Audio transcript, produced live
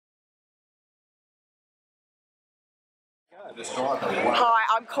Hi,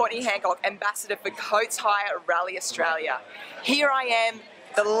 I'm Courtney Hancock, Ambassador for Coates Hire Rally Australia. Here I am,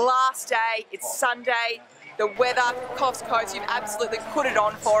 the last day, it's Sunday, the weather, Coffs Coast, you've absolutely put it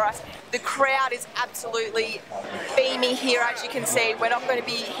on for us. The crowd is absolutely beaming here, as you can see. We're not going to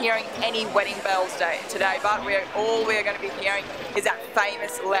be hearing any wedding bells today, but all we're going to be hearing is that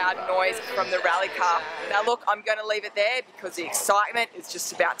famous loud noise from the rally car. Now look, I'm going to leave it there because the excitement is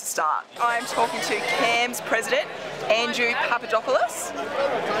just about to start. I'm talking to CAM's president, Andrew Papadopoulos.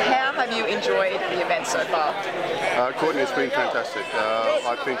 How have you enjoyed the event so far? Courtney, it's been fantastic.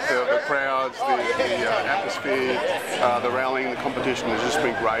 I think the crowds, the atmosphere, the rallying, the competition has just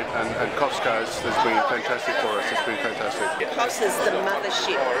been great, and Coffs Coast has been fantastic for us. It's been fantastic. Coffs is the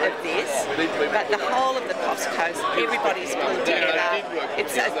mothership of this, but the whole of the Coffs Coast, everybody's pulled together.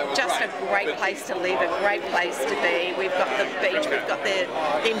 It's just a great place to live, a great place to be. We've got the beach, we've got the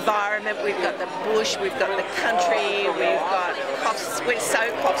environment, we've got the bush, we've got the country, we've got Coffs. We're so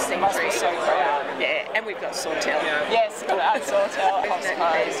Coffs-centric. So proud. Yeah, and we've got Sawtell. Yes, got to add Sawtell. Coffs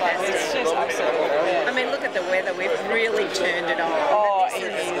Coast. It's just absolutely brilliant. I mean, look at the weather. We've really turned it on. Oh, it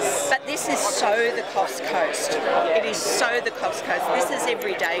is. But this is so the Coffs Coast. It is so the Coffs Coast. This is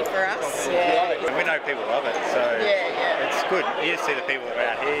every day for us. Yeah. And we know people love it, so it's good. You see the people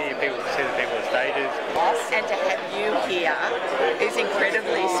around here, you see the people at stages. And to have you here is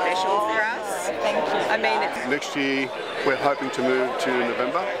incredibly special for us. Thank you. I mean, Next year, we're hoping to move to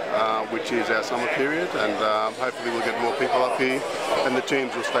November, which is our summer period, and hopefully we'll get more people up here, and the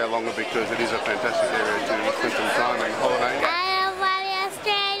teams will stay longer because it is a fantastic area to spend some time and holiday. I love Rally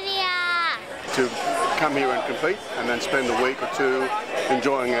Australia! To come here and compete, and then spend a week or two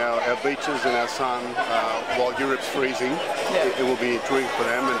enjoying our beaches and our sun while Europe's freezing. It will be a treat for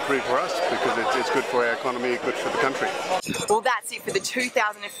them and a treat for us because it's good for our economy, good for the country. Well, that's it for the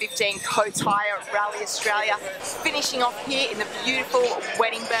 2015 Coates Hire Rally Australia. Finishing off here in the beautiful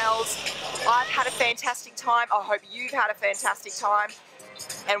Wedding Bells. I've had a fantastic time. I hope you've had a fantastic time.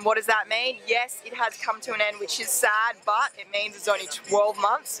 And what does that mean? Yes, it has come to an end, which is sad, but it means it's only 12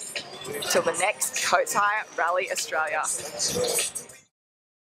 months till the next Coates Hire Rally Australia.